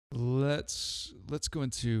let's go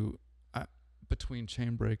into between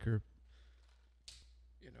Chainbreaker,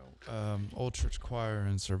 Old Church Choir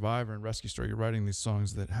and Survivor and Rescue Story. You're writing these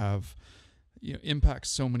songs that have impact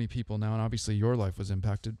so many people now, and obviously your life was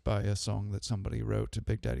impacted by a song that somebody wrote to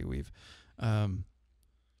Big Daddy Weave.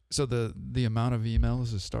 So the amount of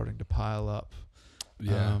emails is starting to pile up.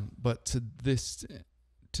 Yeah. But to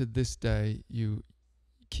this day, you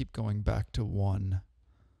keep going back to one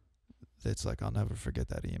that's like, I'll never forget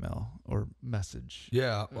that email or message.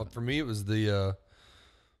 Yeah. Well, for me, it was the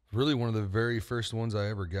really one of the very first ones I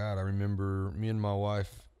ever got. I remember me and my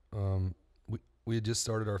wife, we had just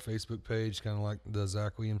started our Facebook page, kind of like the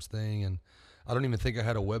Zach Williams thing, and I don't even think I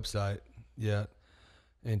had a website yet.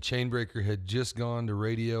 And Chainbreaker had just gone to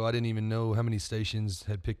radio. I didn't even know how many stations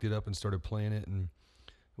had picked it up and started playing it. And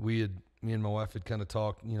me and my wife had kind of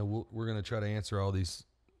talked, we're going to try to answer all these,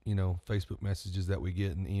 Facebook messages that we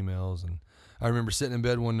get and emails. And I remember sitting in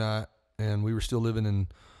bed one night, and we were still living in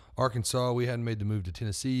Arkansas. We hadn't made the move to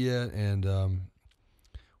Tennessee yet. And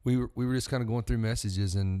we were just kind of going through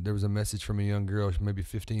messages, and there was a message from a young girl, maybe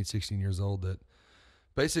 15, 16 years old, that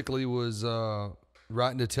basically was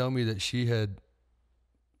writing to tell me that she had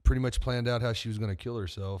pretty much planned out how she was going to kill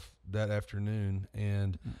herself that afternoon.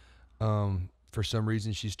 And for some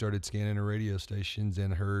reason, she started scanning her radio stations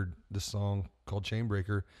and heard the song called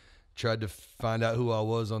Chainbreaker, tried to find out who I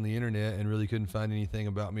was on the internet, and really couldn't find anything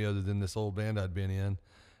about me other than this old band I'd been in,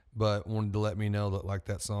 but wanted to let me know that like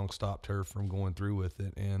that song stopped her from going through with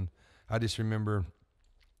it. And I just remember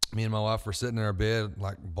me and my wife were sitting in our bed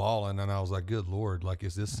like bawling, and I was like, good Lord, like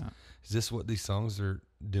is this what these songs are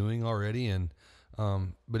doing already? And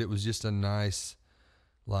but it was just a nice,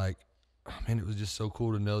 it was just so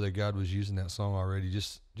cool to know that God was using that song already,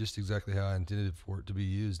 just exactly how I intended for it to be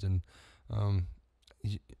used. And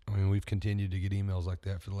we've continued to get emails like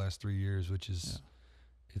that for the last 3 years, which is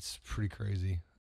it's pretty crazy.